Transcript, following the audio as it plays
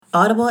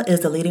Audible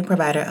is the leading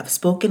provider of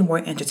spoken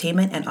word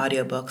entertainment and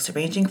audiobooks,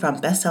 ranging from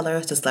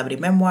bestsellers to celebrity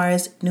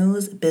memoirs,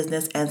 news,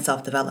 business, and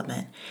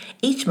self-development.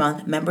 Each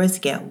month, members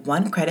get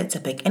 1 credit to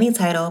pick any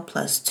title,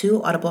 plus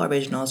 2 Audible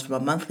originals from a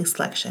monthly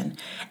selection,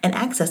 and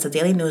access to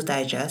daily news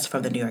digests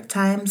from the New York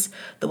Times,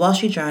 the Wall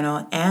Street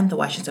Journal, and the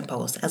Washington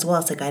Post, as well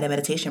as to guided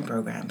meditation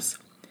programs.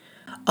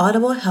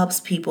 Audible helps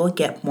people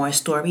get more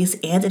stories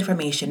and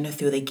information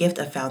through the gift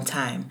of found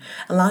time,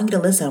 allowing you to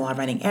listen while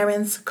running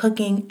errands,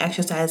 cooking,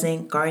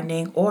 exercising,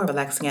 gardening, or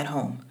relaxing at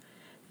home.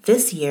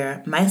 This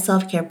year, my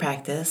self-care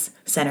practice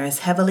centers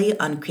heavily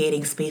on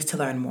creating space to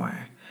learn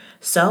more.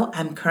 So,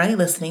 I'm currently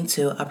listening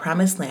to A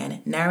Promised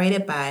Land,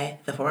 narrated by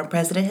the former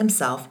president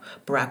himself,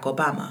 Barack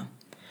Obama.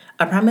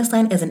 A Promised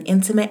Land is an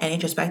intimate and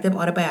introspective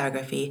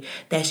autobiography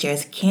that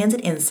shares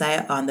candid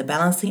insight on the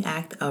balancing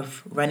act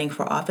of running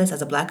for office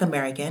as a Black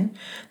American,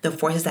 the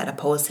forces that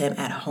oppose him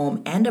at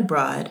home and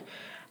abroad,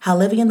 how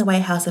living in the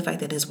White House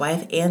affected his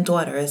wife and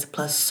daughters,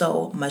 plus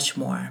so much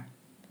more.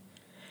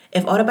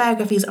 If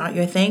autobiographies aren't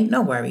your thing,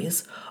 no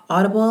worries.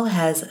 Audible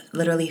has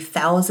literally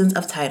thousands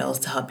of titles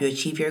to help you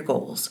achieve your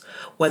goals,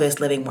 whether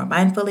it's living more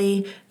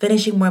mindfully,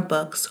 finishing more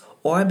books,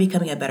 or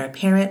becoming a better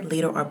parent,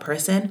 leader, or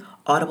person.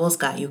 Audible's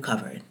got you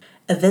covered.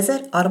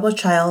 Visit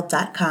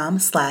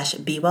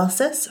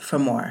audibletrial.com/bewellsis for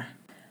more.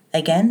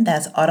 Again,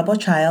 that's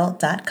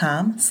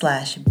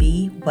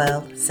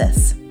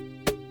audibletrial.com/bewellsis.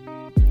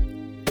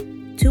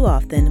 Too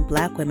often,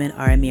 Black women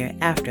are a mere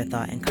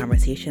afterthought in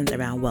conversations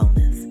around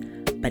wellness,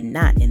 but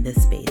not in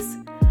this space.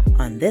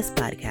 On this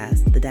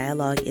podcast, the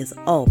dialogue is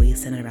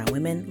always centered around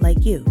women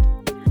like you.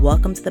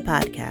 Welcome to the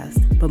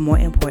podcast, but more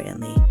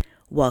importantly,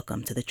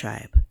 welcome to the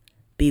tribe.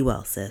 Be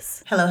well,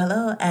 sis.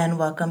 Hello, and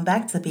welcome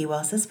back to the Be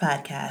Well, Sis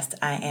podcast.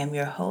 I am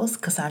your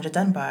host, Cassandra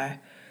Dunbar.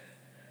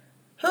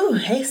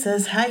 Hey,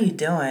 sis, how you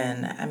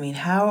doing?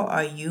 How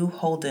are you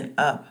holding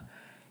up?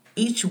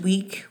 Each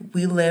week,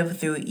 we live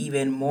through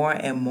even more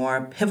and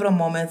more pivotal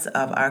moments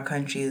of our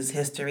country's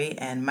history,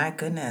 and my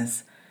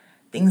goodness,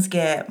 things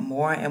get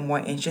more and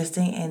more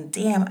interesting, and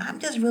damn, I'm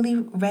just really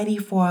ready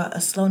for a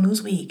slow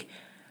news week.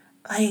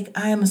 I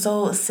am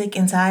so sick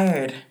and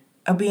tired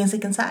of being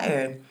sick and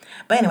tired.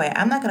 But anyway,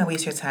 I'm not going to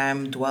waste your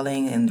time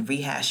dwelling and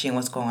rehashing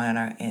what's going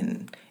on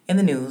in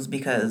the news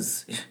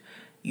because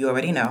you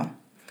already know.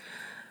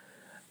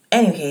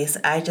 In any case,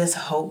 I just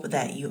hope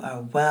that you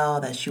are well,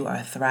 that you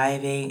are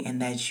thriving,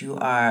 and that you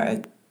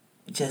are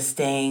just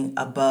staying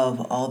above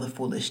all the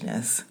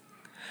foolishness.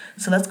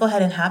 So let's go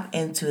ahead and hop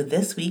into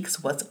this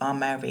week's What's on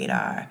My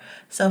Radar.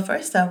 So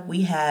first up,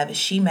 we have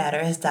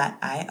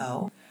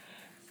SheMatters.io,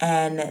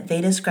 and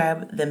they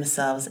describe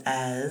themselves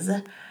as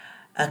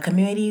a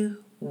community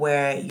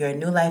where your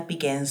new life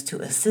begins to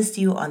assist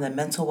you on the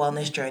mental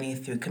wellness journey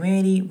through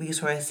community,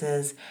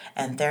 resources,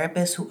 and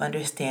therapists who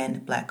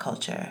understand Black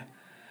culture.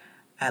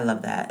 I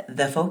love that.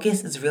 The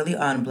focus is really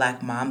on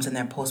Black moms and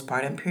their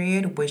postpartum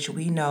period, which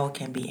we know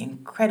can be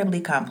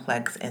incredibly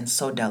complex and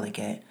so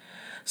delicate.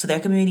 So their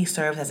community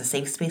serves as a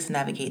safe space to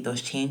navigate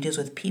those changes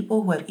with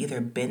people who have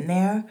either been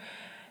there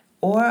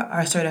or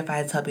are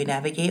certified to help you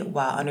navigate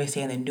while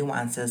understanding the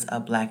nuances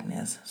of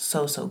Blackness.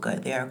 So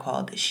good. They are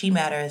called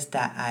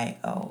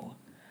SheMatters.io.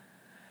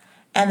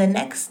 And the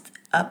next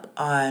up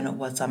on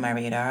What's on My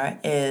Radar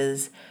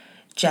is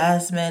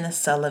Jazmine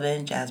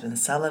Sullivan.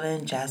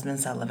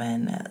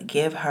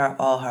 Give her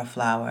all her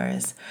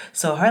flowers.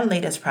 So her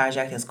latest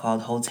project is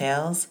called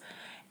Hotels.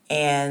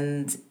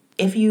 And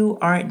if you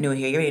aren't new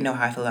here, you already know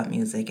how I feel about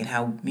music and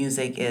how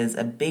music is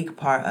a big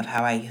part of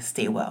how I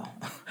stay well,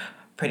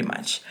 pretty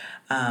much.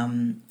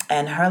 And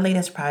her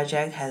latest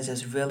project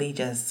has really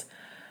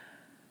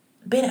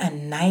been a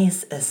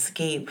nice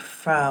escape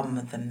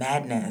from the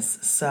madness.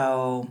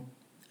 So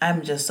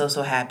I'm just so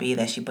happy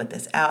that she put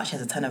this out. She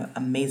has a ton of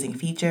amazing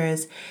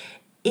features.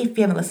 If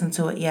you haven't listened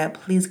to it yet,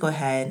 please go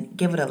ahead,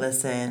 give it a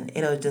listen.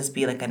 It'll just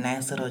be like a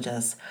nice little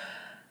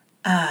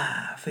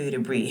for you to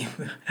breathe.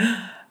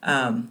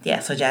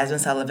 So Jazmine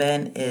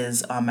Sullivan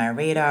is on my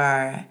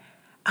radar.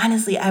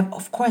 Honestly, I've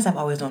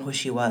always known who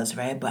she was,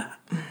 right? But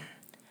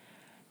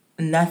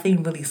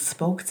nothing really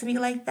spoke to me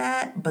like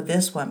that. But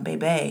this one,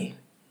 baby,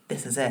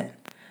 this is it.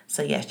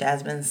 So yes,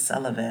 Jazmine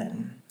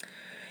Sullivan.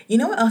 You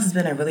know what else has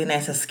been a really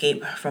nice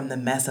escape from the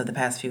mess of the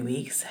past few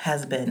weeks?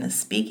 Has been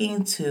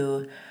speaking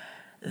to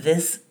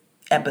this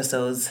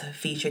episode's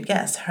featured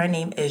guest. Her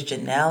name is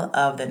Janelle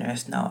of the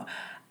Nurse Note.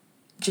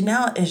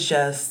 Janelle is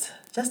just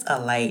a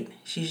light.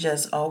 She's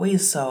just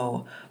always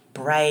so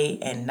bright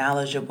and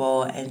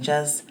knowledgeable and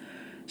just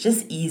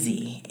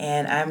easy.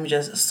 And I'm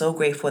just so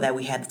grateful that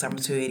we had this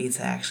opportunity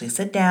to actually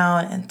sit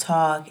down and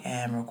talk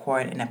and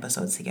record an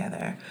episode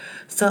together.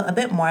 So a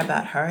bit more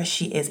about her.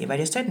 She is a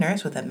registered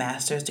nurse with a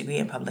master's degree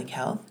in public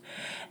health.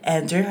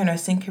 And during her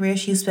nursing career,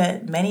 she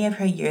spent many of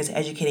her years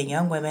educating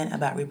young women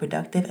about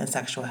reproductive and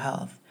sexual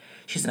health.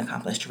 She's an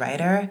accomplished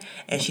writer,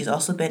 and she's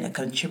also been a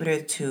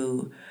contributor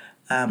to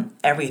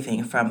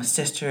everything from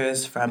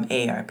Sisters from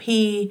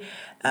AARP,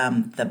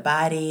 The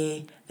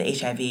Body, the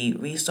HIV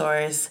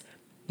Resource,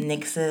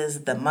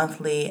 Nix's The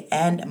Monthly,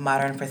 and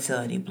Modern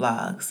Fertility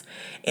blogs.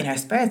 In her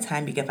spare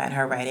time, you can find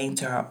her writing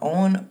to her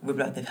own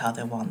reproductive health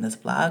and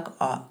wellness blog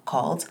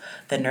called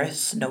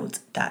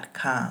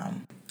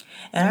thenurseNotes.com.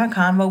 In our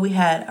convo, we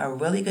had a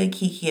really good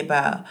kiki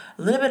about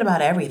a little bit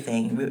about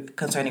everything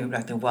concerning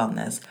reproductive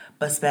wellness,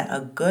 but spent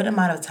a good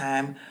amount of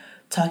time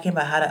talking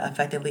about how to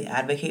effectively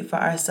advocate for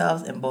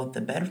ourselves in both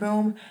the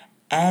bedroom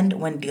and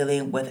when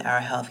dealing with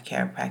our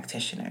healthcare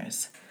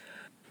practitioners.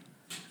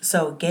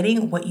 So,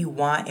 getting what you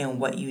want and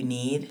what you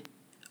need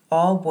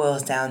all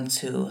boils down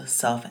to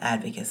self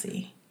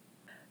advocacy.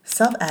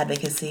 Self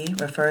advocacy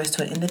refers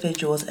to an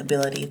individual's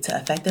ability to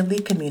effectively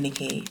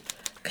communicate,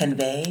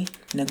 convey,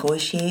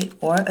 negotiate,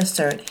 or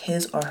assert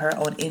his or her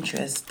own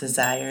interests,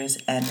 desires,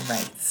 and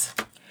rights.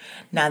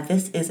 Now,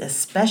 this is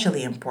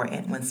especially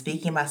important when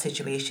speaking about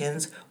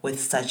situations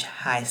with such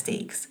high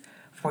stakes.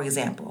 For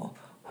example,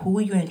 who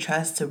you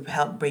entrust to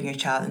help bring your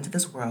child into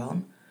this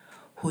world,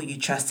 who you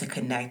trust to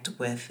connect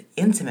with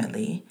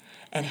intimately,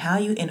 and how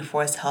you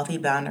enforce healthy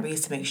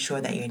boundaries to make sure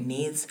that your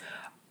needs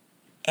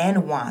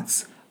and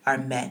wants are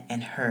met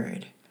and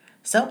heard.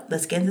 So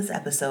let's get into this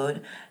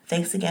episode.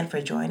 Thanks again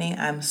for joining.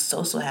 I'm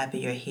so happy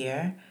you're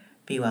here.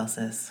 Be well,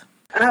 sis.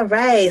 All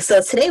right.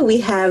 So today we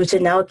have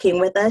Janelle King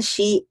with us.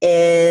 She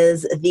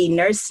is the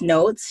Nurse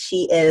Notes.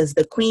 She is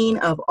the queen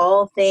of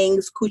all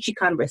things Coochie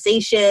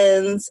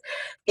Conversations.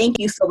 Thank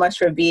you so much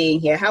for being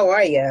here. How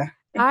are you?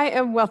 I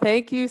am well.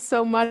 Thank you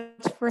so much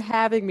for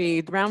having me.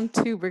 Round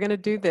two, we're going to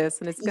do this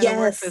and it's going to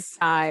work this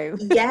time.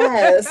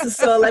 Yes.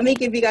 So let me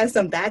give you guys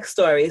some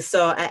backstory.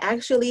 So I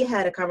actually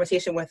had a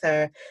conversation with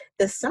her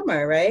this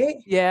summer, right?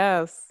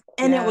 Yes.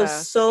 And it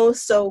was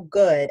so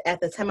good. At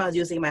the time I was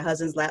using my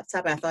husband's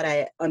laptop, I thought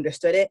I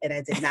understood it and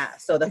I did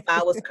not. So the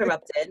file was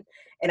corrupted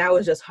and I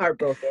was just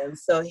heartbroken.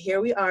 So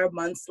here we are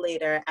months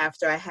later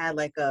after I had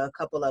like a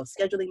couple of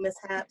scheduling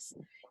mishaps.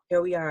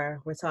 Here we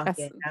are, we're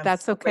talking.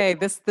 That's okay.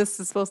 This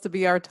is supposed to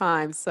be our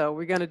time. So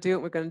we're going to do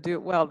it. We're going to do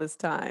it well this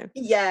time.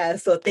 Yeah.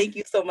 So thank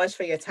you so much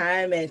for your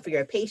time and for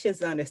your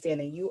patience and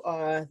understanding. You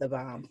are the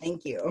bomb.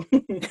 Thank you.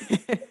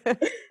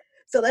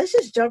 So let's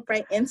just jump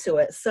right into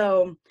it.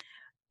 So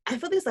I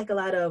feel there's like a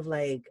lot of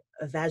like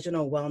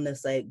vaginal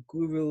wellness, like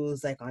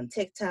gurus, like on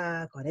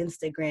TikTok, on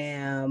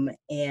Instagram,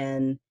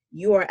 and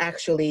you are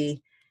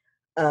actually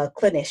a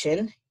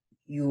clinician.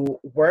 You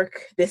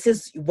work, this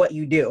is what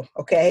you do,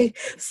 okay?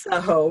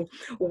 So,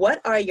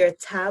 what are your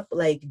top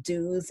like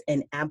do's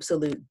and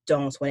absolute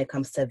don'ts when it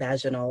comes to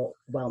vaginal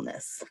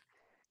wellness?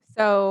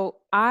 So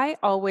I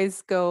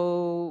always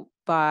go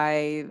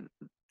by,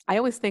 I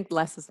always think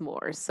less is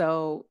more.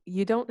 So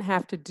you don't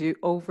have to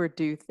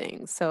overdo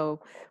things. So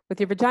with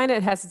your vagina,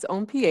 it has its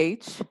own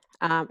pH,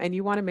 and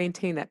you want to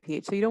maintain that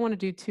pH. So you don't want to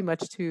do too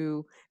much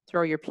to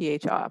throw your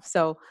pH off.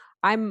 So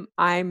I'm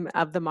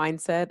of the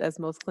mindset, as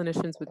most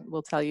clinicians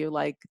will tell you,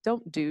 like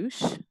don't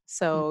douche.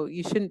 So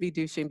you shouldn't be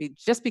douching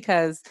just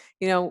because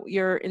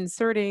you're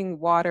inserting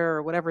water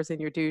or whatever's in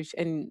your douche,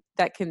 and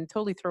that can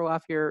totally throw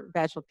off your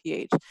vaginal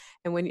pH,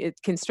 and when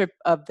it can strip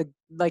of the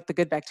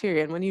good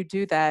bacteria, and when you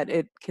do that,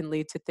 it can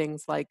lead to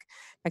things like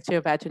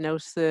bacterial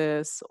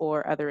vaginosis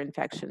or other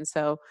infections.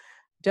 So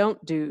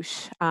don't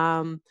douche.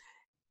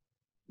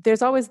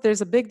 There's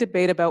a big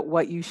debate about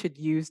what you should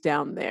use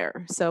down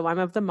there. So I'm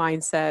of the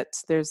mindset,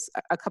 there's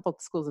a couple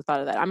of schools of thought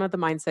of that. I'm of the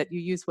mindset you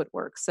use what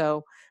works.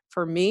 So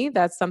for me,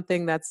 that's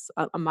something that's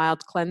a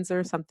mild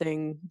cleanser,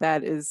 something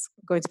that is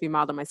going to be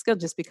mild on my skin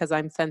just because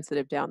I'm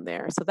sensitive down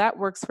there. So that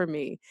works for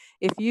me.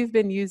 If you've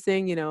been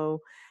using,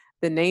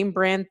 the name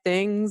brand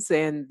things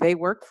and they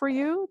work for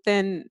you,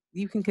 then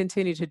you can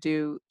continue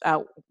to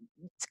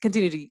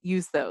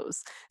use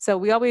those. So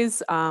we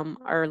always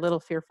are a little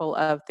fearful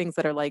of things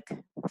that are like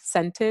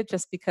scented,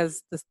 just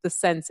because the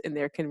scents in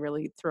there can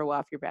really throw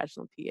off your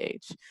vaginal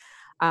pH.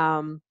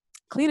 Um,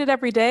 Clean it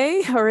every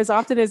day or as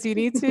often as you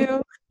need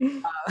to.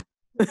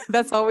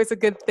 That's always a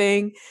good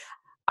thing.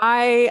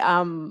 I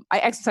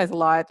exercise a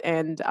lot,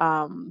 and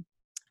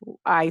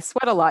I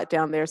sweat a lot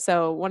down there.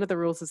 So one of the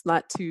rules is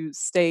not to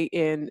stay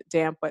in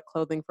damp, wet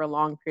clothing for a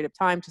long period of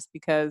time, just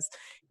because,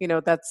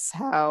 that's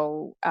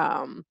how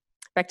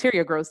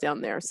bacteria grows down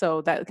there.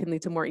 So that can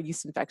lead to more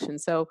yeast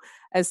infections. So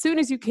as soon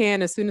as you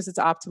can, as soon as it's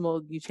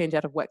optimal, you change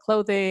out of wet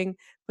clothing,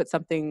 put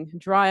something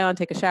dry on,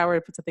 take a shower,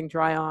 put something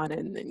dry on,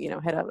 and then,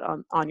 head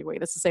out on your way.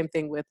 That's the same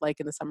thing with like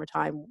in the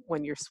summertime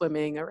when you're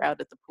swimming or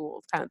out at the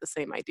pool. Kind of the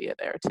same idea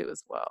there too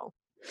as well.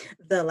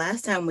 The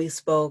last time we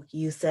spoke,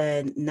 you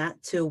said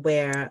not to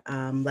wear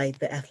like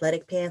the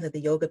athletic pants, like the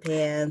yoga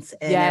pants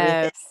and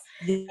everything. Yes.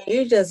 Yes.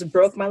 You just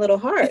broke my little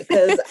heart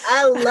because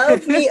I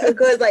love me a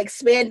good like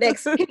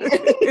spandex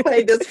pant,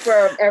 like just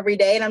for every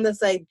day. And I'm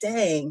just like,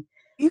 dang.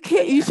 You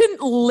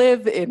shouldn't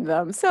live in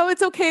them. So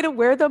it's okay to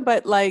wear them,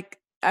 but like,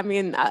 I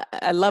mean,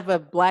 I love a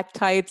black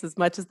tights as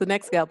much as the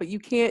next gal, but you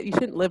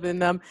shouldn't live in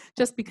them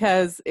just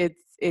because it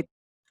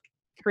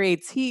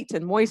creates heat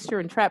and moisture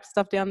and traps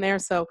stuff down there.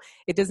 So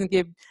it doesn't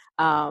give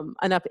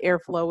enough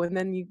airflow, and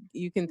then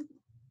you can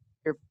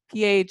your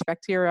pH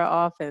bacteria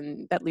off,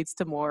 and that leads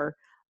to more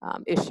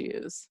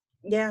issues.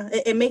 Yeah,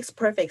 it makes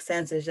perfect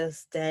sense. It's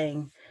just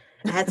dang.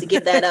 I had to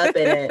give that up,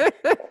 and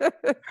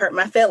it hurt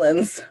my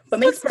feelings, but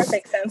makes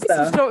perfect sense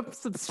Put though.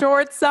 some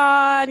shorts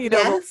on, a little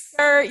Yes.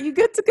 skirt, you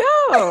good to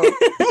go.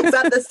 It's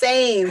not the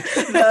same.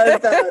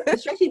 The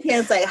stretchy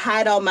pants like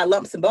hide all my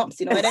lumps and bumps.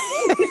 You know what I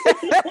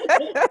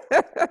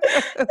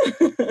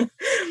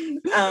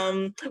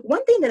mean?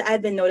 One thing that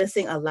I've been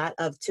noticing a lot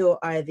of too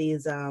are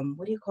these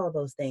what do you call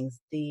those things?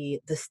 The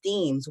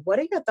steams. What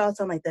are your thoughts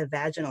on like the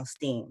vaginal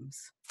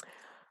steams?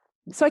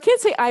 So I can't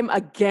say I'm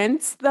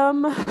against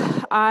them.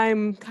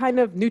 I'm kind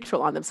of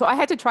neutral on them. So I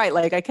had to try it.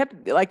 Like I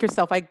kept, like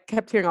yourself, I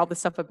kept hearing all this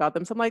stuff about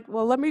them. So I'm like,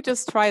 well, let me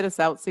just try this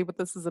out, see what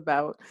this is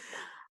about.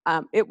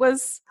 It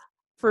was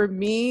for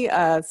me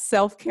a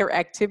self-care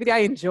activity. I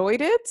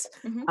enjoyed it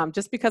Hmm.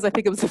 just because I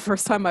think it was the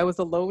first time I was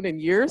alone in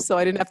years. So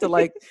I didn't have to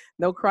like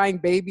no crying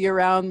baby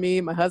around me.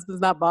 My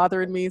husband's not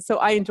bothering me. So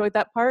I enjoyed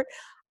that part.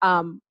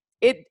 Um,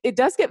 it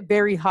does get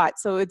very hot,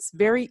 so it's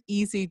very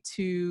easy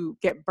to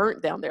get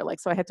burnt down there. Like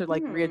so, I had to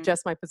like Hmm.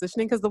 readjust my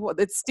positioning because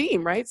it's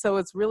steam, right? So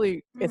it's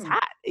Hmm.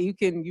 hot. You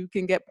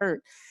can get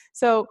burnt.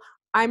 So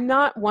I'm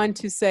not one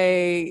to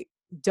say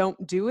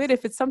don't do it.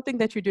 If it's something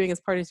that you're doing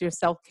as part of your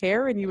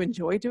self-care and you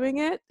enjoy doing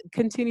it,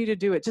 continue to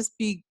do it. Just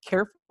be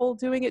careful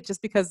doing it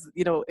just because,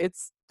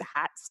 it's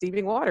hot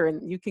steaming water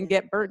and you can Yeah.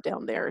 get burnt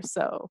down there.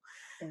 So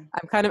Yeah.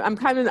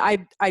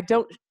 I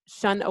don't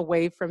shun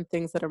away from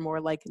things that are more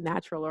like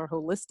natural or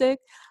holistic.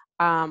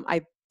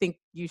 I think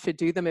you should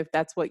do them if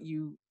that's what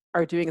you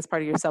are doing as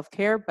part of your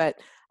self-care, but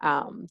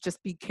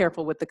just be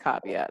careful with the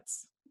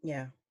caveats.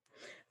 Yeah.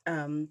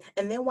 And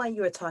then while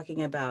you were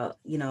talking about,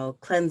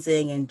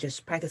 cleansing and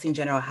just practicing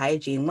general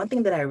hygiene, one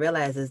thing that I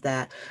realized is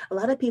that a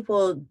lot of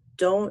people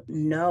don't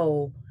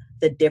know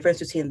the difference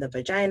between the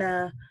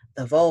vagina,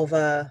 the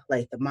vulva,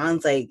 like the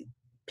mons, like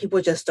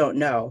people just don't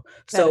know.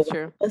 That So is when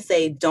true. people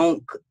say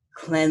don't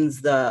clean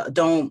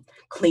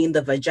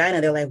the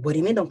vagina, they're like, what do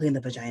you mean don't clean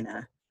the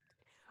vagina?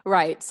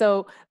 Right.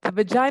 So the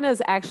vagina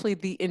is actually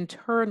the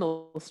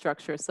internal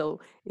structure. So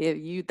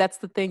that's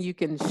the thing you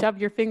can shove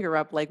your finger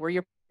up, like where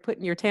you're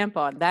putting your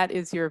tampon. That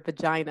is your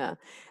vagina.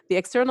 The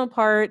external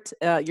part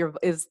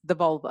is the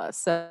vulva.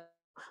 So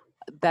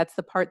that's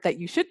the part that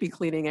you should be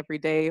cleaning every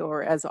day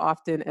or as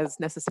often as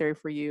necessary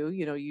for you.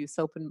 Use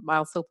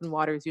mild soap and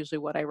water is usually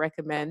what I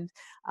recommend,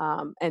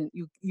 and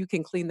you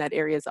can clean that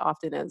area as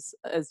often as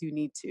you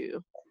need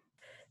to.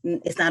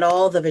 It's not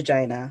all the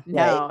vagina. Like,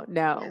 No,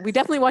 no. We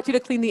definitely want you to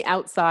clean the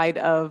outside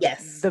of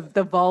yes. the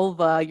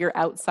vulva, your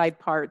outside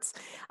parts,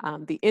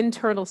 the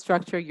internal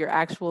structure, your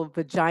actual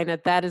vagina.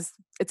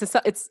 It's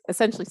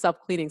essentially self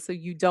cleaning, so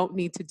you don't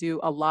need to do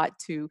a lot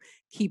to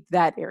keep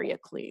that area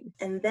clean.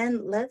 And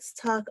then let's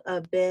talk a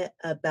bit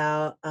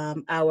about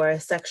our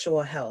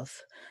sexual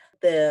health.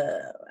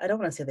 I don't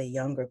want to say the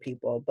younger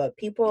people, but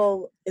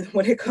people,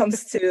 when it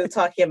comes to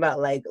talking about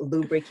like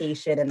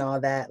lubrication and all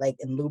that, like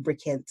and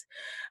lubricant,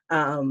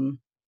 um,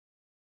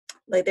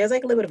 like there's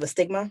like a little bit of a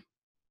stigma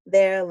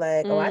there.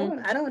 Like, oh,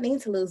 Mm. I don't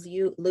need to lose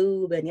you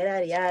lube and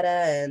yada yada.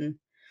 And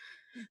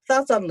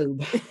thoughts on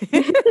lube?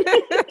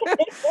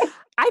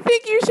 I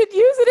think you should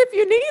use it if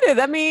you need it.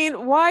 I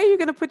mean, why are you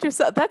going to put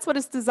yourself? That's what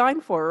it's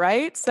designed for,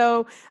 right?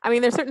 So, I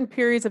mean, there's certain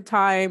periods of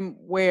time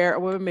where a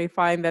woman may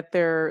find that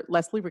they're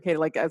less lubricated,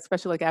 like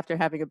especially like after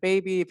having a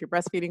baby, if you're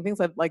breastfeeding, things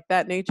like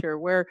that nature,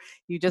 where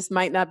you just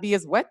might not be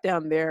as wet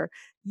down there.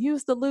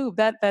 Use the lube.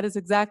 That is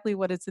exactly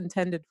what it's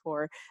intended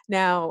for.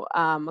 Now,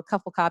 a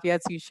couple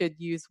caveats: you should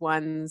use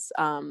ones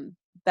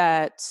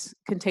that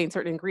contain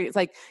certain ingredients.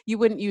 Like you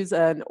wouldn't use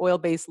an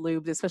oil-based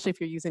lube, especially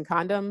if you're using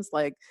condoms.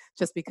 Like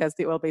just because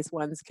the oil-based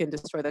ones can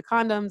destroy the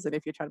condoms, and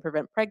if you're trying to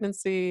prevent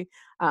pregnancy,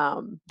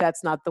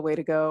 that's not the way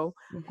to go.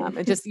 And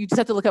Mhm. just you just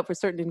have to look out for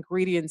certain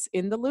ingredients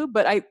in the lube.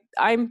 But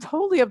I'm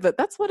totally of the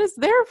that's what it's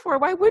there for.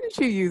 Why wouldn't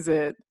you use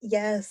it?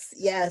 Yes,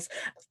 yes.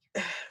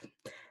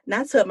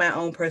 Not to put my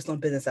own personal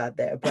business out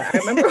there, but I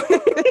remember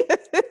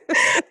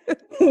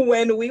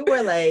when we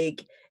were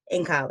like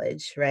in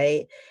college,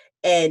 right?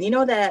 And you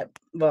know that,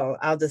 well,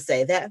 I'll just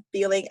say that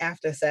feeling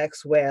after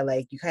sex where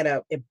like you kind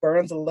of it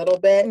burns a little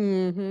bit.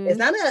 Hmm. It's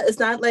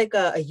not like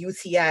a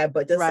UTI,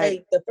 but just Right.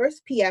 like the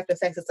first pee after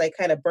sex, it's like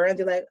kind of burns.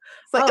 You're like,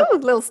 It's like, oh oh, a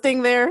little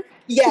sting there.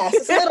 yes,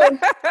 it's a little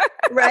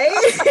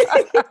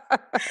right.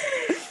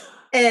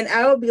 And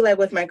I would be like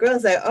with my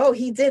girls, like, oh,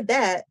 he did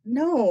that.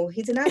 No,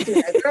 he did not do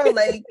that, girl.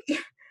 Like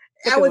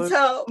Put I the would lube.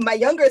 tell my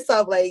younger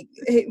self, like,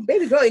 hey,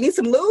 baby girl, you need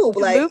some lube.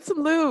 Like, Lube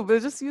some lube.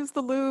 Just use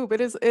the lube. It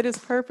is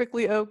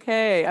perfectly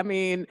okay. I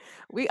mean,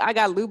 I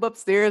got lube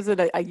upstairs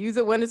and I use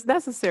it when it's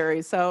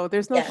necessary. So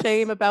there's no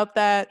shame yes. about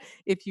that.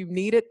 If you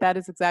need it, that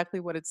is exactly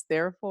what it's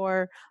there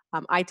for.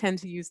 I tend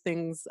to use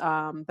things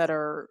that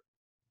are,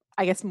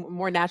 I guess,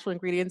 more natural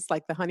ingredients,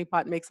 like the honey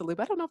pot makes a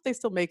lube. I don't know if they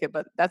still make it,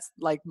 but that's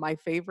like my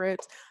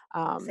favorite.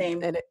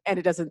 Same. And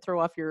it doesn't throw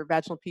off your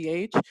vaginal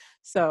pH.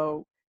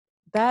 So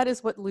that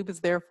is what lube is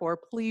there for.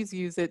 Please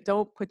use it.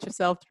 Don't put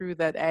yourself through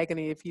that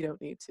agony if you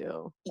don't need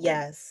to.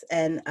 Yes.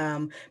 And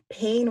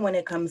pain when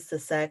it comes to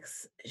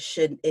sex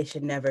should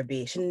never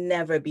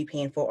be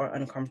painful or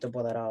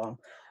uncomfortable at all.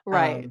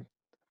 Right. Um,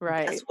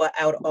 that's Right. what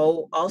I would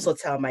also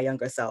tell my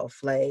younger self.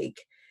 Like,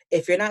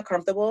 if you're not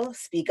comfortable,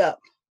 speak up.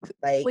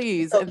 Like, it's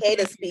Please and okay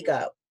to thank speak you.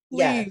 up.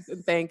 Yes. Please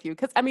and thank you.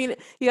 Because I mean,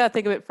 you gotta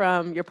think of it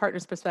from your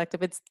partner's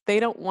perspective. It's they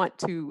don't want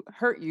to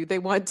hurt you. They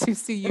want to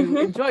see you Hmm.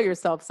 enjoy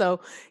yourself. So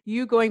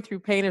you going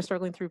through pain or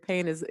struggling through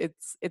pain is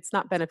it's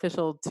not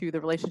beneficial to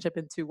the relationship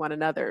and to one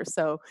another.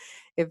 So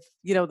if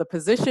the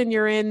position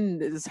you're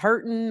in is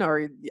hurting,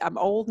 or I'm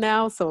old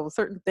now, so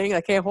certain thing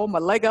I can't hold my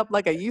leg up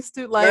like I used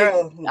to, like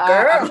Girl, I'm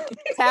girl.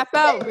 tap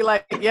out and be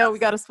like, yeah, we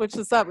got to switch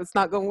this up. It's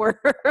not gonna work.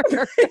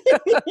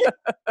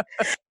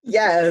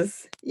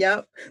 Yes.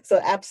 Yep. So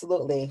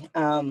absolutely.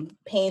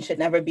 Pain should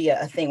never be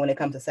a thing when it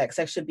comes to sex.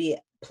 Sex should be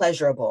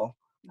pleasurable,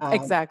 um,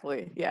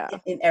 Exactly. Yeah.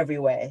 in every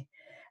way.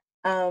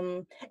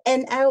 Um,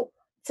 and out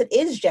it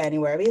is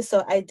January,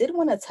 so I did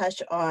want to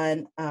touch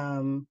on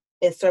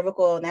it's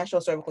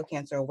National Cervical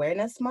Cancer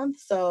Awareness Month.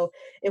 So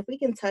if we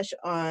can touch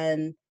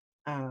on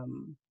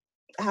um,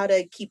 how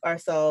to keep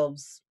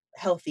ourselves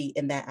healthy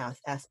in that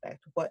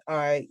aspect, what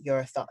are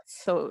your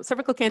thoughts? So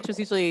cervical cancer is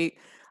usually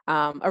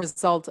a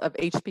result of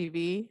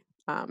HPV.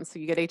 So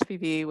you get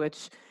HPV,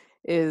 which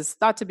is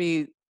thought to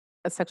be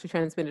a sexually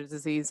transmitted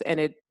disease, and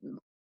it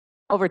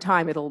over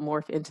time it'll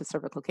morph into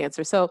cervical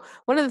cancer. So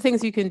one of the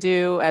things you can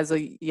do as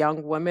a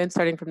young woman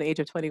starting from the age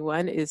of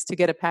 21 is to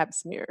get a pap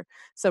smear.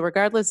 So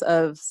regardless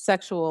of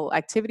sexual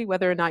activity,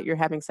 whether or not you're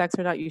having sex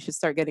or not, you should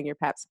start getting your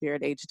pap smear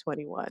at age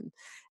 21.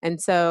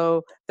 And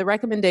so the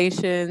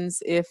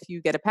recommendations, if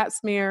you get a pap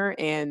smear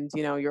and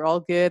you're all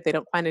good, they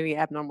don't find any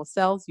abnormal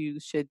cells, you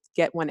should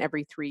get one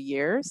every 3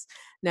 years.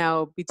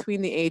 Now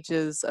between the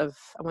ages of,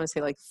 I want to say,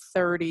 like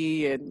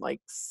 30 and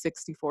like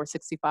 64,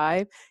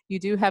 65, you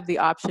do have the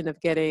option of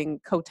getting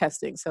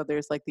co-testing. So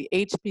there's like the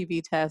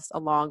HPV test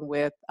along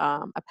with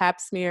a pap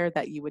smear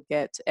that you would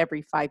get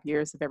every 5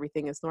 years if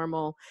everything is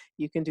normal.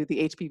 You can do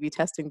the HPV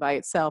testing by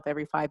itself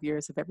every 5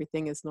 years if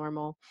everything is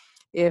normal.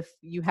 If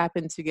you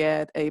happen to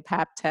get a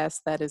pap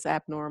test that is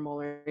abnormal,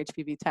 or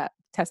HPV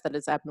test that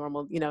is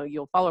abnormal,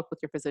 you'll follow up with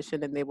your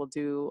physician and they will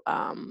do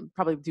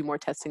probably do more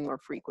testing more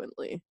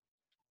frequently.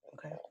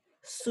 Okay.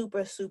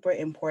 Super, super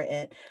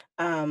important.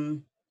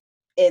 Um,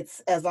 it's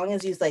as long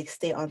as you like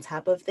stay on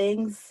top of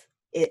things,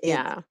 it's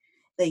Yeah.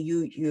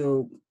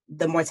 that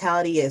the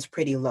mortality is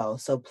pretty low.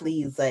 So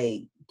please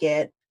like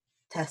get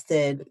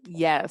tested.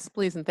 Yes,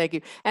 please and thank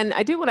you. And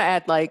I do want to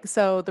add, like,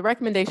 so the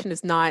recommendation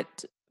is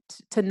not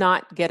to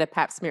not get a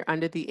pap smear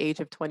under the age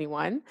of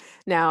 21.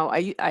 Now,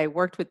 I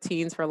worked with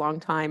teens for a long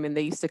time, and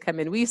they used to come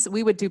in.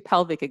 We would do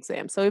pelvic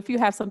exams. So if you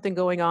have something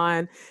going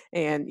on,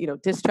 and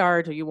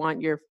discharge, or you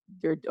want your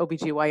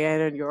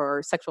OBGYN and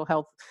your sexual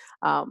health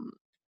um,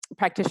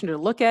 practitioner to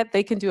look at,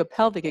 they can do a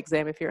pelvic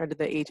exam if you're under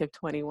the age of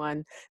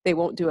 21. They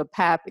won't do a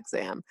pap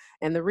exam.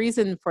 And the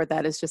reason for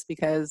that is just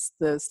because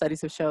the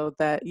studies have showed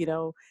that,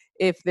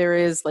 if there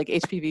is like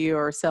HPV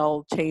or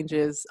cell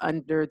changes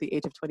under the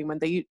age of 21,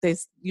 they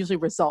usually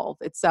resolve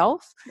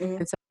itself. Mhm.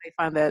 And so they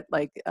find that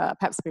like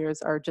pap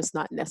smears are just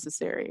not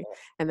necessary.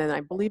 And then I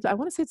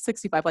want to say it's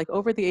 65, like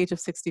over the age of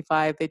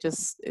 65,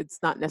 it's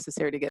not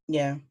necessary to get.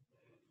 Yeah.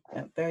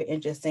 Yeah, very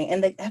interesting.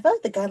 And I feel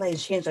like the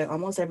guidelines change like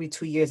almost every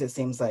 2 years, it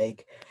seems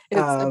like.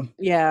 It's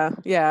yeah,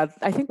 yeah.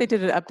 I think they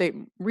did an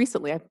update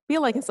recently. I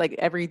feel like it's like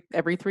every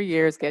 3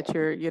 years get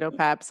your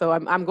pap. So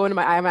I'm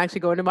actually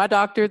going to my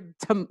doctor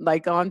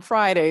like on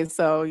Friday.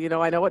 So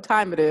I know what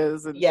time it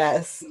is, and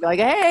Yes. be like,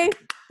 hey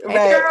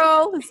Right.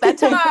 girl, it's that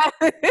time.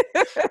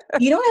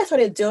 You know what I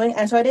started doing?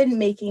 I started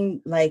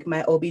making like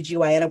my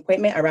OBGYN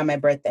appointment around my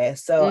birthday.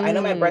 So I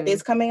know my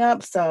birthday's Mm, coming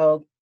up,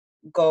 so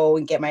go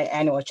and get my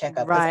annual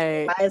checkup because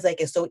right, otherwise, like,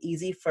 it's so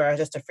easy for us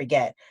just to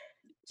forget,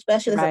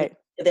 especially right.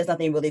 if there's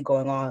nothing really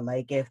going on,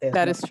 like if there's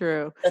That is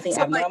true. nothing So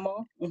like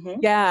abnormal. Hmm.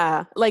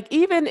 yeah, like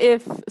even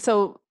if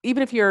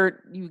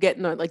you get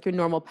like your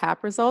normal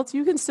pap results,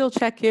 you can still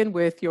check in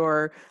with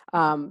your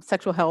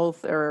sexual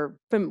health or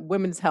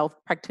women's health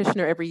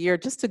practitioner every year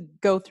just to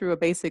go through a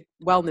basic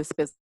wellness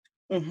visit.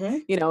 Hmm.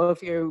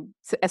 If you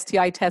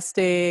STI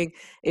testing,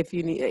 if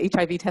you need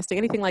HIV testing,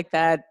 anything like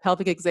that,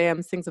 pelvic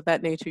exams, things of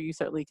that nature, you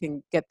certainly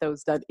can get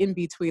those done in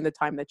between the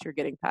time that you're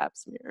getting pap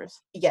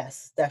smears.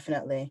 Yes,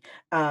 definitely.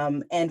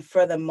 And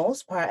for the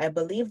most part, I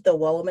believe the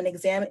Well Woman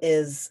exam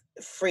is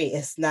free.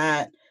 It's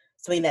not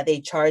something that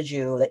they charge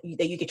you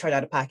that you can charge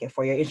out of pocket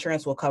for. Your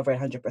insurance will cover it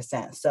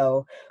 100%.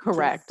 So please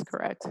Correct,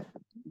 correct.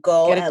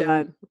 go Get it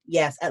done.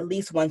 yes, at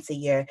least once a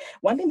year.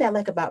 One thing that I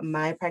like about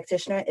my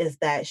practitioner is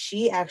that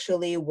she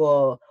actually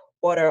will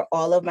order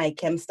all of my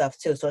chem stuff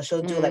too. So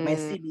she'll do like my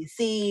Mm,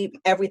 CBC,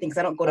 everything, because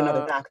I don't go to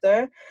another uh,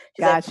 doctor.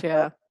 She's like, "Well,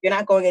 gotcha. you're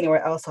not going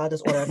anywhere else, so I'll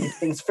just order these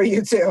things for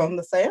you too." I'm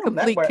just like, "Oh, that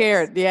Complete works."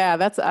 care. Yeah,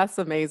 that's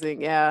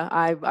amazing. Yeah,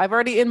 I've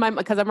already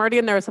because I'm already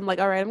a nurse. I'm like,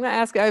 all right, I'm gonna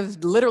ask. Was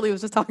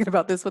just talking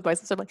about this with my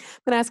sister. I'm like,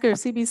 I'm gonna ask her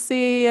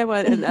CBC and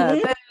what and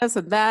Mhm. this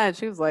and that. And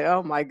she was like,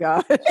 oh my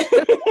gosh,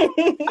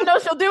 I know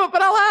she'll do it,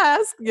 but I'll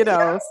ask.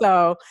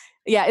 So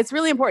yeah, it's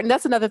really important.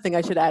 That's another thing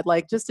I should add.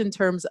 Like just in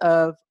terms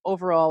of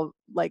overall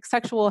like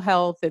sexual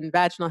health and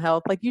vaginal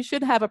health, like you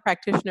should have a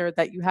practitioner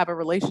that you have a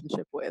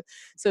relationship with.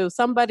 So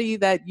somebody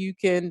that you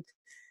can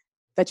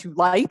that you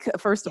like,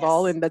 first of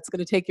all, Yes. and that's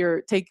going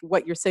to take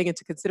what you're saying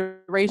into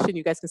consideration.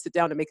 You guys can sit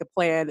down and make a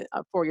plan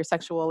for your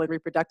sexual and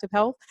reproductive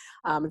health,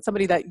 and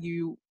somebody that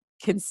you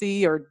can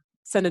see or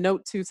send a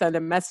note to, send a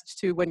message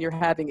to when you're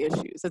having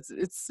issues.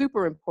 It's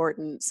super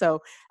important. So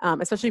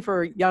especially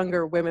for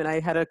younger women, I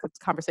had a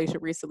conversation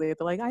recently. They're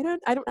like, I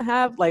don't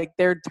have, like,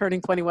 they're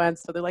turning 21,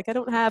 so they're like, I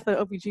don't have an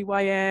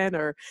OBGYN,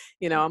 or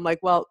I'm like,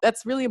 well,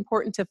 that's really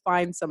important to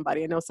find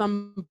somebody. I know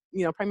some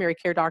primary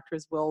care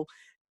doctors will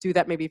do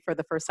that maybe for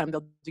the first time.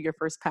 They'll do your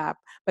first PAP,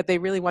 but they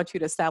really want you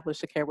to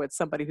establish a care with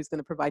somebody who's going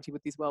to provide you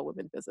with these well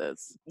women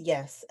visits.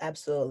 Yes,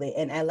 absolutely.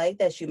 And I like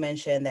that you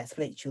mentioned that's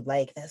what you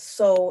like. That's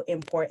so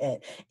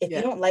important. If you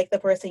Yeah, don't like the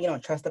person, you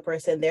don't trust the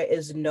person, there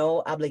is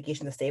no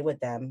obligation to stay with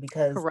them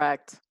because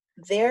correct.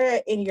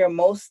 they're in your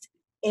most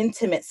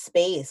intimate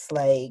space.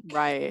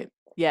 Right.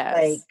 Yes.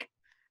 Like,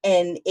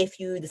 and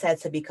if you decide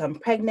to become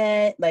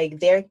pregnant,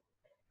 like they're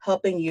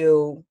helping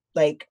you,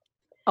 like,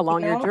 you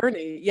Along your know,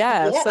 journey.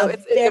 Yeah. yeah, So a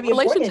it's a very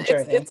relationship. important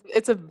It's journey. it's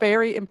it's a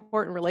very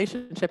important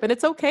relationship. And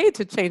it's okay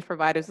to change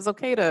providers. It's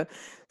okay to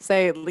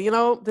say,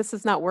 this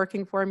is not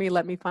working for me.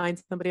 Let me find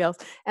somebody else.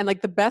 And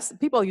like, the best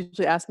people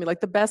usually ask me,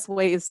 like, the best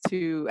way is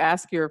to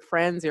ask your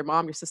friends, your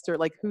mom, your sister,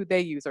 like, who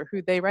they use or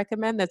who they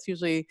recommend. That's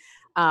usually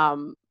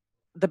um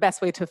the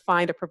best way to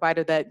find a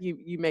provider that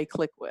you may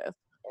click with.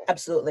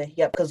 Absolutely.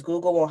 Yep. Because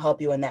Google won't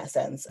help you in that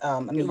sense. I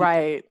mean, you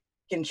Right.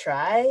 can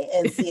try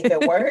and see if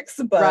it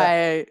works, but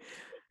Right.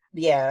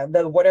 yeah,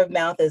 the word of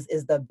mouth is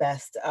the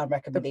best The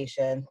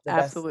recommendation. The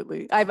best.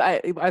 Absolutely.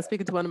 I was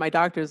speaking to one of my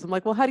doctors. I'm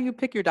like, well, how do you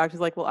pick your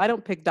doctors? Like, well, I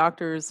don't pick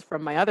doctors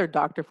from my other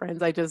doctor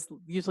friends. I just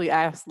usually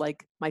ask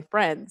like my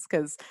friends,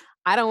 because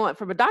I don't want,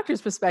 from a doctor's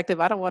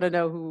perspective, I don't want to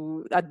know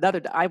who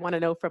I want to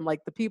know from like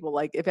the people.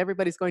 Like, if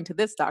everybody's going to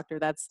this doctor,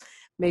 that's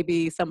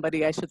maybe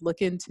somebody I should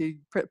look into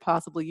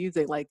possibly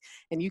using. Like,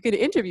 and you can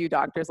interview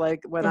doctors.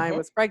 Like, when I Mhm.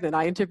 was pregnant,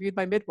 I interviewed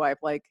my midwife.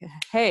 Like,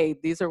 hey,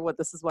 this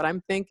is what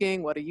I'm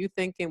thinking. What are you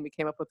thinking? We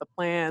came up with a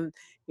plan,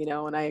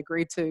 and I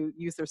agreed to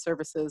use their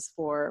services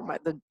for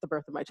the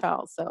birth of my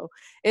child. So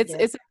it's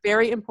Yes. it's a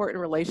very important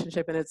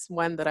relationship, and it's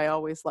one that I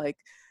always like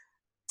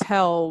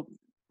tell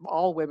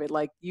all women,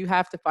 like, you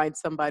have to find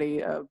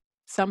somebody,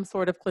 some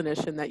sort of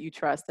clinician that you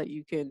trust, that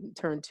you can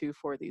turn to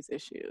for these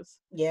issues.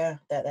 Yeah,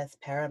 that's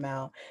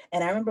paramount.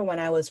 And I remember when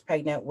I was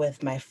pregnant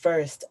with my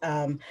first,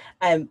 I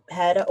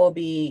had an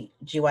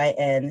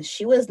OB/GYN.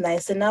 She was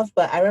nice enough,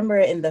 but I remember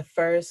in the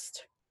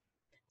first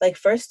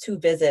two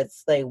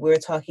visits, like we were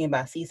talking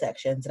about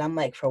C-sections, and I'm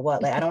like, for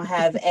what? Like I don't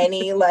have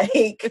any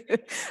like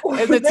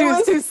Is it there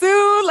was too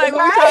soon? Like,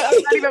 when we talk, I'm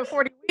not right. even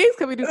 40 weeks.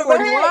 Can we do Right.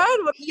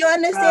 41? You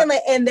understand?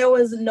 Like, and there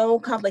was no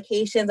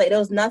complications. Like, there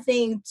was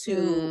nothing to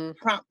Mm,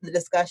 prompt the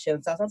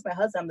discussion. So I was to my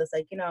husband, I'm just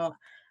like,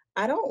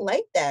 I don't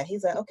like that.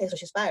 He's like, okay, so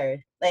she's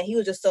fired. Like, he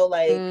was just so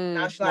like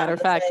nonchalant. matter I'm of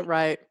just fact, like,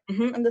 right.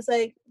 I'm just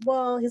like,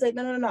 well, he's like,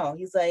 no, no, no, no.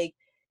 He's like,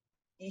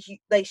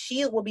 like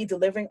she will be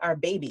delivering our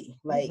baby.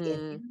 Like, if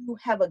Hmm. you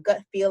have a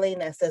gut feeling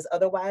that says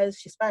otherwise,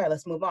 she's fired.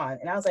 Let's move on.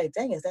 And I was like,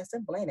 dang, it's that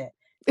simple, ain't it?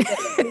 He said,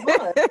 let's move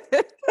on.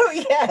 Oh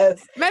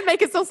yes, Men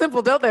make it so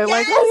simple, don't they?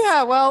 Like, oh yes,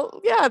 yeah,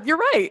 well, yeah, you're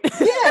right.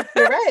 yeah,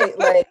 you're right.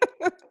 Like,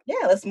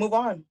 yeah, let's move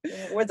on.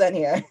 We're done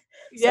here.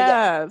 So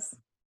yeah, Yes.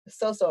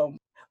 so.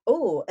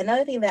 Oh,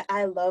 another thing that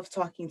I love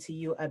talking to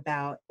you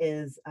about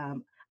is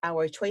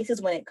our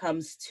choices when it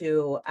comes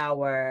to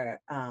our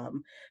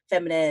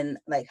feminine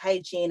like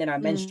hygiene and our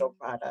Mm, menstrual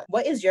product.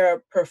 What is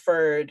your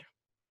preferred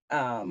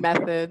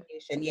method.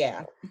 recommendation?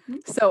 Yeah.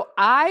 Mhm. So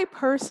I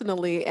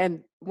personally,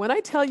 and when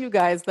I tell you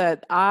guys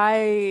that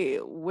I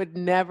would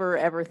never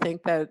ever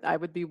think that I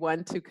would be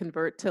one to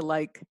convert to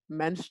like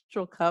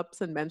menstrual cups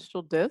and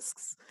menstrual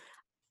discs,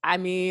 I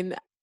mean,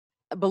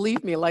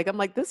 believe me, like, I'm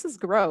like, this is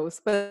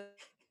gross, but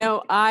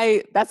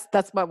I that's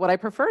what I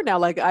prefer now.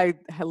 Like,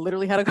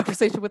 literally had a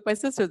conversation with my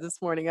sister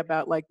this morning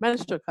about like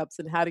menstrual cups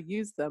and how to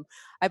use them.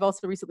 I've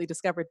also recently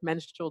discovered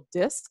menstrual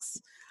discs,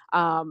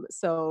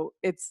 so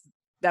it's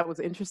that was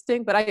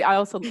interesting. But I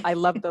also I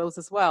love those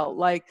as well.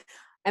 Like,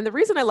 and the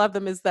reason I love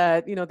them is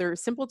that they're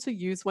simple to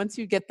use once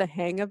you get the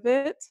hang of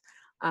it.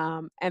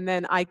 And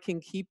then I can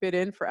keep it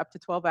in for up to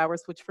 12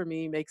 hours, which for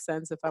me makes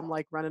sense if I'm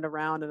like running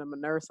around and I'm a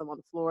nurse, I'm on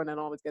the floor and I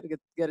don't always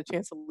get a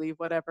chance to leave,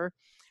 whatever.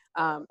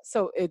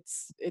 So it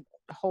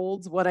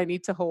holds what I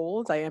need to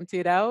hold. I empty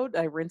it out,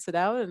 I rinse it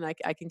out, and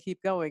I can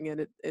keep going.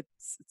 And it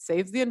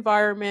saves the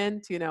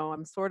environment.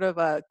 I'm sort of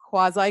a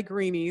quasi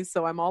greenie,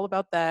 so I'm all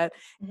about that.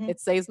 Mhm. It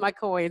saves my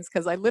coins,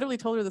 because I literally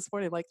told her this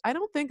morning, like, I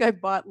don't think I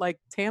bought like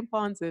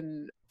tampons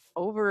in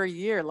over a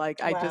year. Like,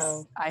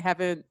 Wow. I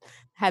haven't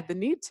had the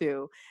need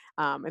to.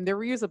 And they're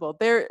reusable.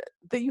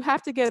 That you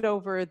have to get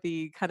over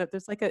the kind of,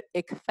 there's like a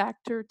ick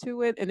factor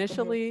to it Mhm.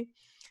 initially,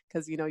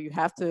 because you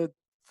have to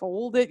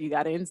fold it. You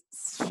got to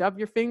shove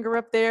your finger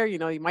up there. You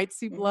might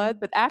see Mhm. blood,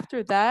 but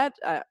after that,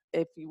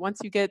 if you once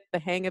you get the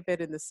hang of it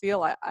in the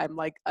seal, I'm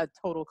like a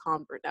total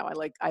convert now.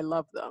 I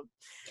love them.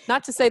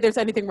 Not to say there's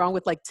anything wrong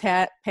with like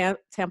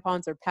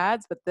tampons or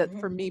pads, but that Mhm.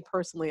 for me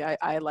personally,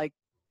 I like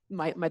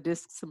my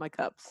discs and my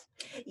cups.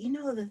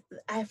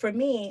 For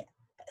me,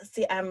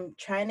 see, I'm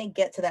trying to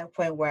get to that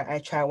point where I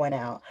try one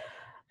out.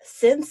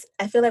 since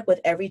I feel like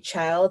with every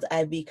child,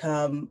 I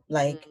become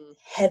like Mm,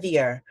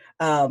 heavier.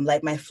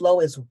 Like my flow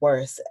is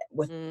worse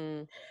with,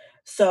 mm.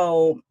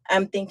 so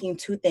I'm thinking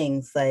two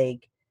things,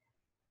 like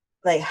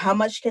how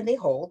much can they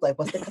hold? Like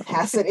what's the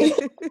capacity?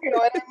 You know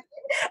what I mean?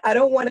 I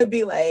don't want to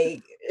be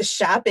like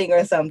shopping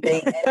or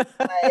something and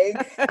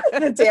like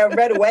a damn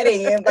red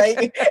wedding and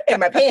like in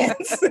my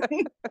pants.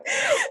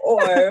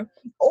 or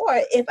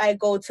or if I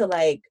go to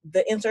like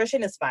the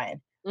insertion is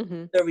fine.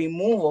 Mhm. The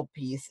removal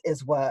piece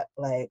is what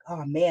like,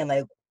 oh man,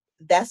 like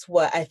that's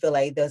what I feel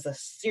like there's a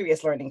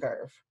serious learning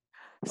curve.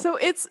 So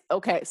it's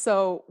okay.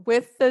 So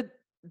with the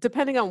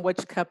depending on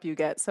which cup you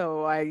get,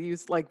 so I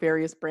use like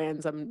various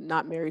brands. I'm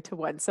not married to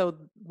one. So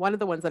one of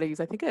the ones that I use,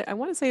 I think I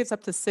want to say it's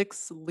up to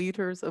 6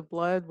 liters of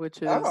blood, which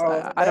is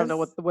Oh, I don't know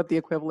that's what the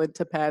equivalent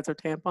to pads or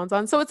tampons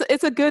on. So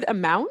it's a good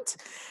amount.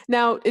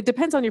 Now it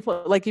depends on your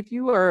flow. Like if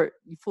you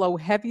flow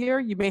heavier,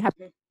 you may have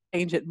to mhm,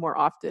 change it more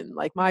often.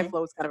 Like my mhm,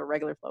 flow is kind of a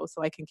regular flow,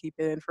 so I can keep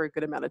it in for a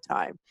good amount of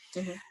time.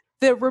 mhm,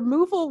 The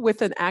removal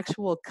with an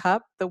actual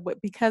cup,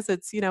 because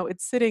it's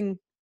it's sitting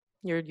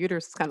your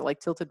uterus is kind of like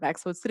tilted back,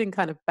 so it's sitting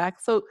kind of back.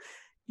 So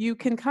you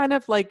can kind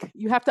of like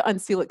you have to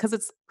unseal it because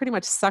it's pretty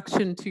much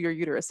suction to your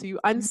uterus. So you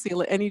mhm,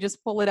 unseal it and you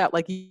just pull it out,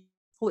 like you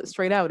pull it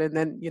straight out, and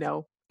then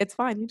it's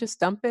fine. You just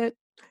dump it,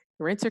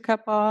 rinse your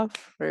cup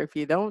off, or if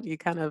you don't, you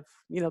kind of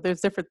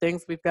there's different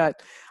things. We've got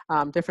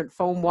different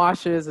foam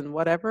washes and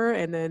whatever,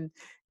 and then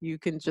you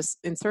can just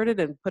insert it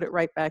and put it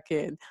right back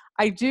in.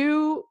 I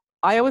do.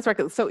 I always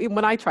recommend. So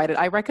when I tried it,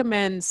 I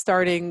recommend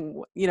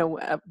starting,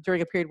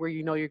 during a period where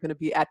you're going to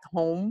be at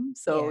home.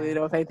 So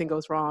yeah. if anything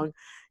goes wrong,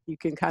 you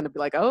can kind of be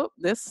like, oh,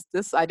 this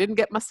I didn't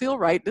get my seal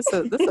right. This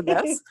a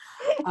mess.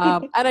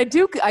 And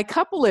I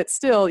couple it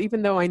still,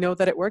 even though I know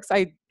that it works.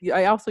 I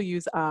also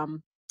use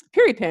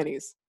period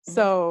panties. Mhm.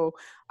 So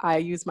I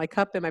use my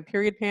cup and my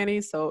period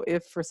panties. So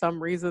if for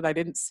some reason I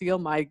didn't seal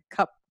my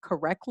cup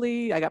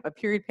correctly, I got my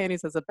period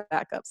panties as a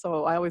backup.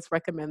 So I always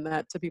recommend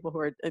that to people who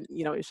are,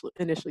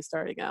 initially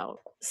starting out.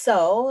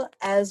 So,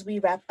 as we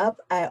wrap up,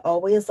 I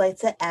always like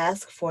to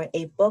ask for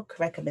a book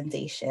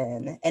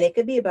recommendation, and it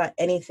could be about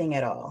anything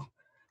at all.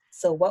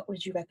 So, what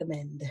would you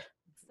recommend?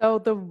 So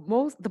the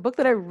book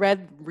that I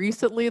read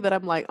recently that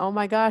I'm like, oh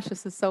my gosh,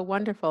 this is so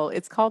wonderful.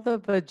 It's called the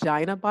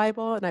Vagina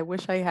Bible, and I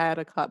wish I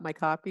had my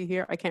copy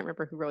here. I can't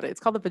remember who wrote it. It's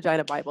called the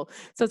Vagina Bible.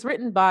 So it's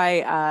written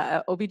by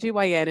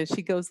OBGYN, and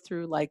she goes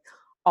through like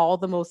all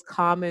the most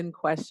common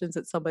questions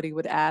that somebody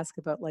would ask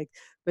about like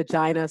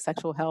vagina,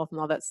 sexual health,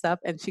 and all that stuff.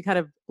 And she kind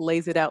of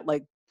lays it out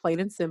like plain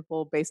and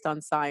simple based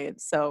on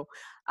science. So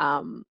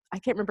I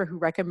can't remember who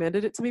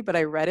recommended it to me, but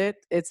I read it.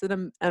 It's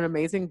an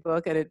amazing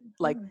book, and it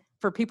like Oh,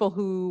 for people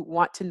who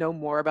want to know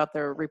more about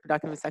their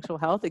reproductive and sexual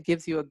health, it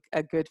gives you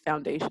a good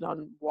foundation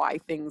on why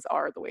things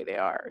are the way they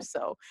are.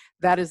 So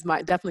that is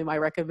definitely my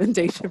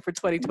recommendation for nice.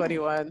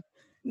 2021.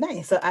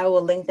 Nice. So, I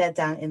will link that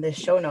down in the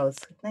show notes.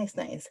 Nice,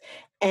 nice.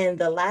 And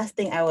the last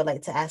thing I would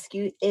like to ask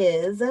you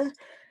is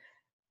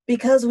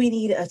because we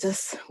need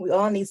we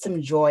all need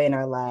some joy in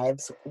our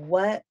lives.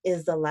 What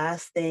is the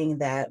last thing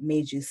that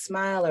made you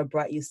smile or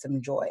brought you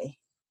some joy?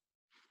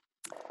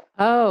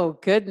 Oh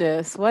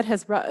goodness, what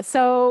has brought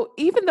so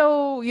even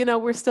though,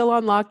 we're still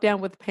on lockdown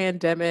with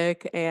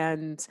pandemic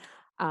and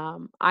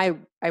I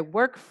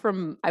work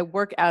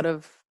out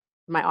of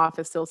my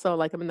office still. So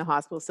like I'm in the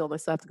hospital still and I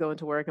still have to go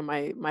into work and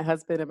my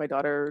husband and my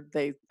daughter,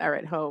 they are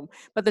at home.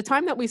 But the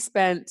time that we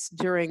spent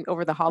during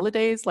over the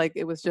holidays, like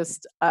it was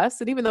just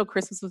us. And even though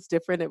Christmas was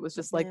different, it was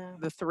just like Yeah.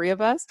 the three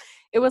of us.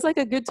 It was like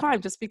a good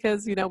time just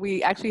because,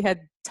 we actually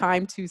had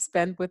time to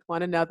spend with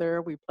one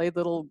another. We played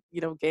little,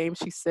 games.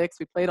 She's 6.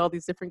 We played all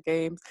these different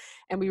games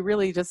and we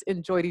really just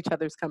enjoyed each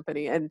other's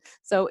company. And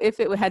so if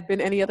it had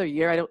been any other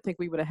year, I don't think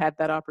we would have had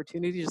that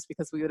opportunity just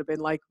because we would have been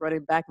like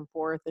running back and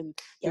forth and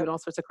doing Yep. all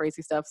sorts of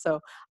crazy stuff.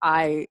 So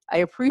I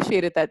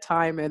appreciated that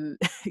time and,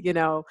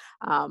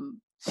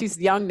 she's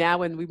young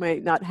now and we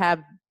might not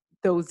have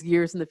those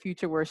years in the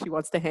future where she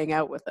wants to hang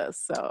out with us.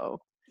 So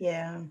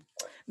Yeah.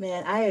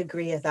 Man, I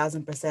agree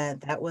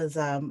 1,000%. That was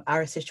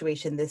our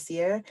situation this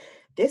year.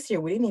 This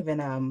year we didn't even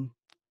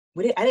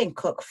I didn't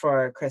cook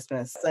for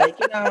Christmas. Like,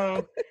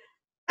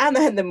 I'm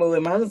not in the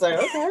mood. My husband's like,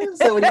 okay,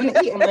 so what are you gonna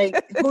eat? I'm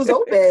like, who's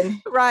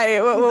open? right.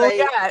 He's What we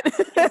like,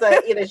 he's got?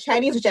 like, either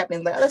Chinese or Japanese.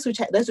 I'm like, "Oh,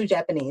 let's do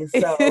Japanese.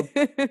 So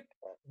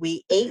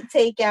we ate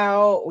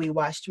takeout, we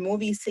watched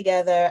movies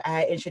together.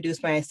 I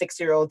introduced my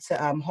 6-year-old to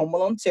Home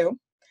Alone 2.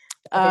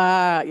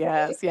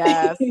 Yes,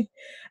 yes.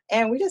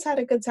 And we just had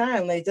a good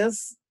time, like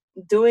just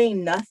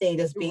doing nothing,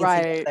 just being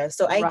Right, together.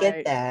 So I get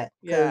right. that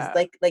because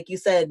Yeah, like you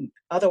said,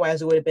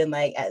 otherwise we would have been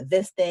like at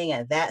this thing,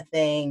 at that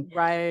thing, at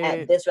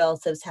right. this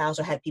relative's house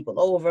or had people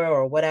over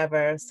or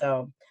whatever.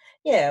 So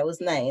yeah, it was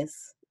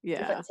nice. Yeah.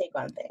 Different take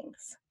on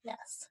things.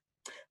 Yes.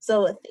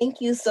 So thank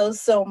you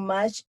so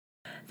much.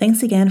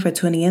 Thanks again for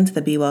tuning in to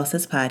the Be Well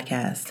Sis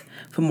podcast.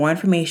 For more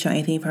information on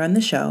anything you've heard on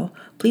the show,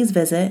 please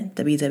visit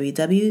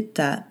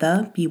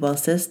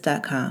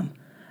www.thebewellsis.com.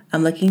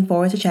 I'm looking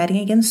forward to chatting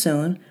again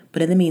soon,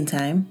 but in the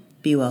meantime,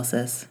 be well,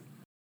 sis.